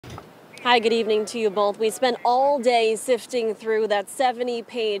Hi, good evening to you both. We spent all day sifting through that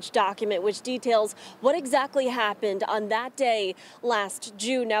 70-page document which details what exactly happened on that day last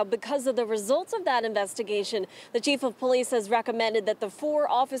June. Now, because of the results of that investigation, the chief of police has recommended that the 4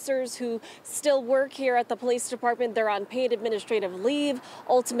 officers who still work here at the police department, they're on paid administrative leave,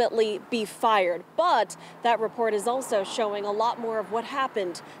 ultimately be fired. But that report is also showing a lot more of what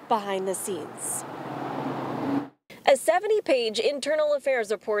happened behind the scenes. A 70-page internal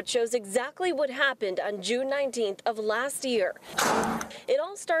affairs report shows exactly what happened on June 19th of last year. It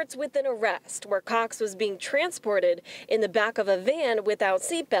all starts with an arrest where Cox was being transported in the back of a van without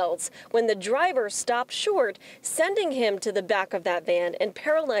seatbelts when the driver stopped short, sending him to the back of that van and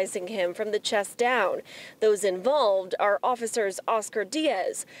paralyzing him from the chest down. Those involved are officers Oscar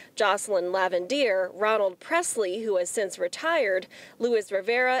Diaz, Jocelyn Lavendier, Ronald Presley, who has since retired, Luis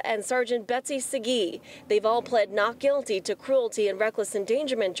Rivera, and Sergeant Betsy Segui. They've all pled not guilty to cruelty and reckless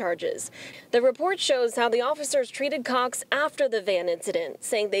endangerment charges. The report shows how the officers treated Cox after the van incident,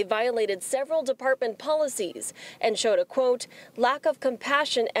 saying they violated several department policies and showed a, quote, lack of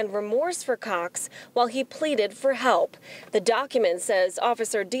compassion and remorse for Cox while he pleaded for help. The document says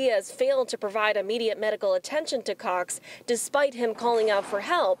Officer Diaz failed to provide immediate medical attention to Cox despite him calling out for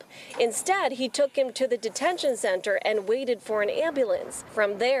help. Instead, he took him to the detention center and waited for an ambulance.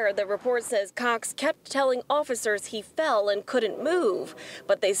 From there, the report says Cox kept telling officers he fell and couldn't move,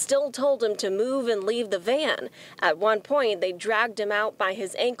 but they still told him to move and leave the van. At one point, they dragged him out by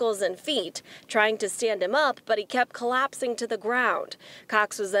his ankles and feet, trying to stand him up, but he kept collapsing to the ground.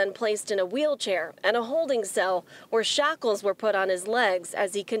 Cox was then placed in a wheelchair and a holding cell where shackles were put on his legs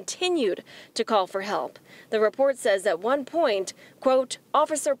as he continued to call for help. The report says at one point, quote,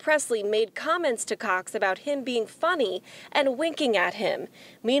 Officer Presley made comments to Cox about him being funny and winking at him.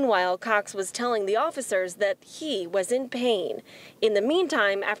 Meanwhile, Cox was telling the officers that he was in pain. In the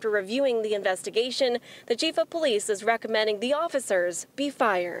meantime, after reviewing the investigation, the chief of police is recommending the officers be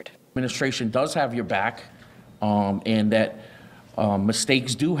fired. Administration does have your back, and that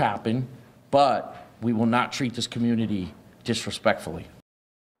mistakes do happen, but we will not treat this community disrespectfully.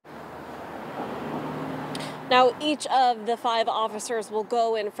 Now, each of the 5 officers will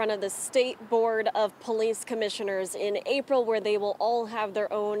go in front of the State Board of Police Commissioners in April, where they will all have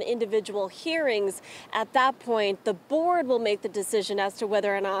their own individual hearings. At that point, the board will make the decision as to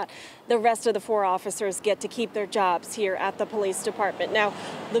whether or not the rest of the 4 officers get to keep their jobs here at the police department. Now,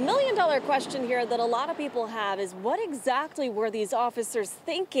 the million-dollar question here that a lot of people have is what exactly were these officers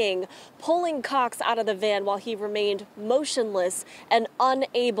thinking pulling Cox out of the van while he remained motionless and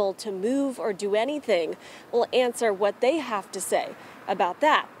unable to move or do anything? We'll answer what they have to say about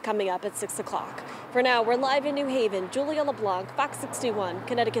that coming up at 6 o'clock. For now, we're live in New Haven. Julia LeBlanc, Fox 61,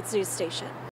 Connecticut's news station.